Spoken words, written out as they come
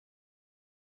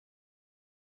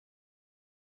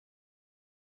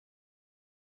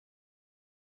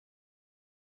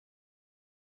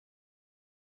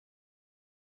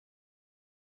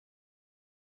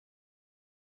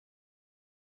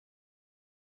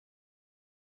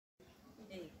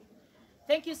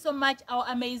Thank you so much, our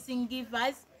amazing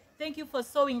givers. Thank you for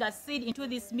sowing a seed into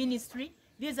this ministry.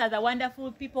 These are the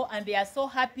wonderful people and they are so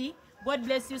happy. God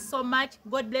bless you so much.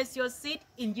 God bless your seed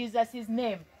in Jesus'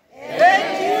 name.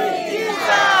 Thank you,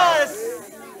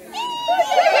 Jesus!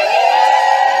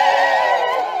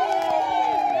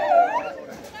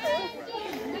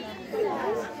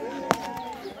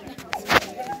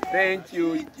 Thank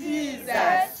you,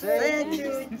 Jesus. Thank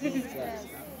you, Jesus.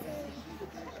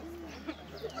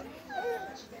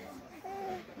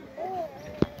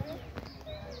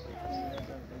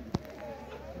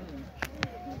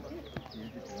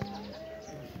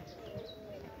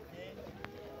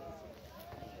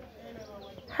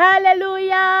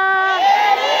 Hallelujah!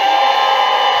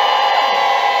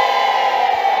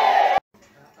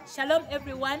 Shalom,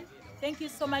 everyone. Thank you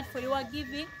so much for your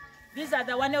giving. These are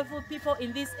the wonderful people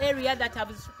in this area that have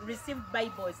received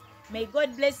Bibles. May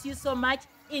God bless you so much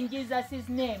in Jesus'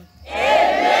 name.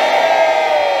 Amen.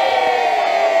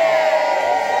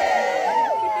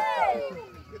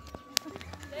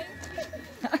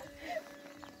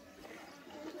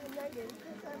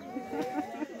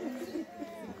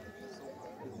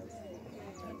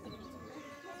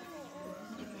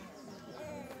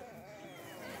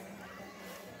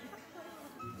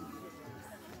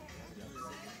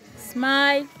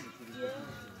 Smile.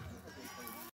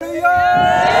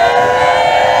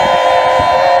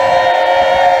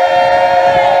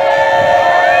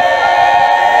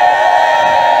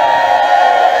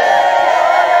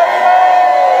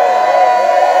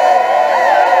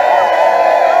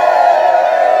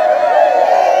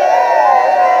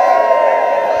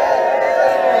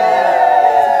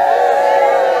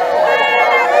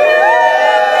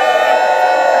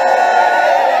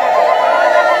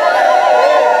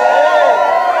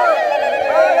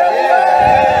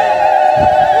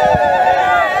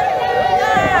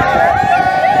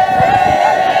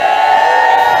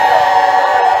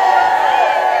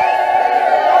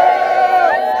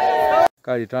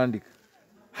 Kali tandika.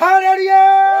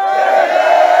 Hallelujah!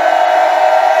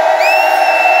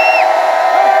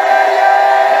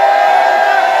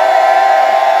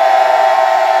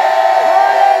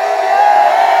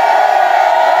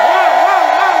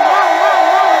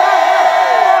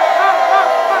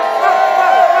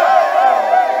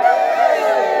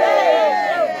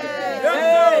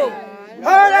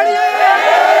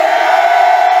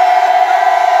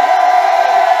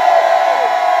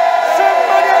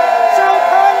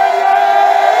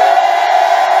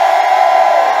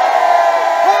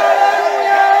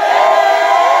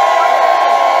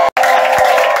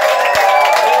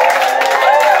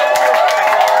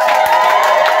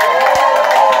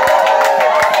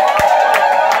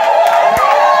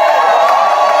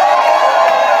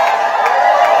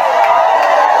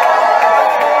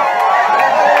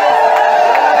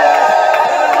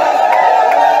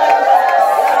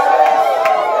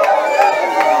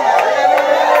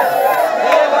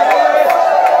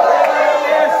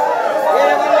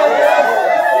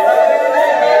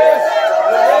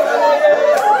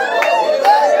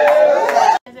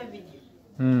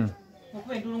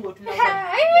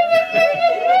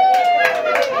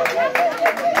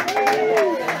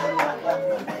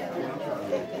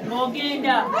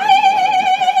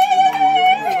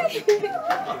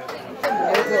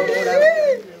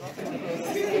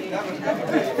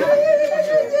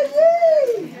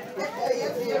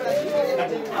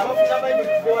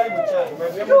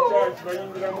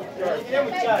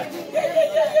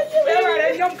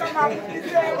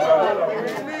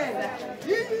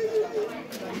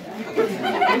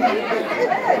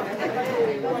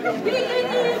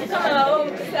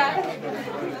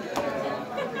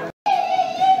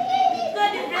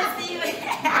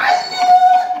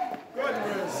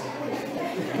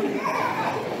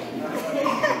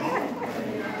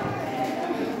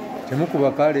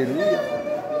 Temukuba haleluya.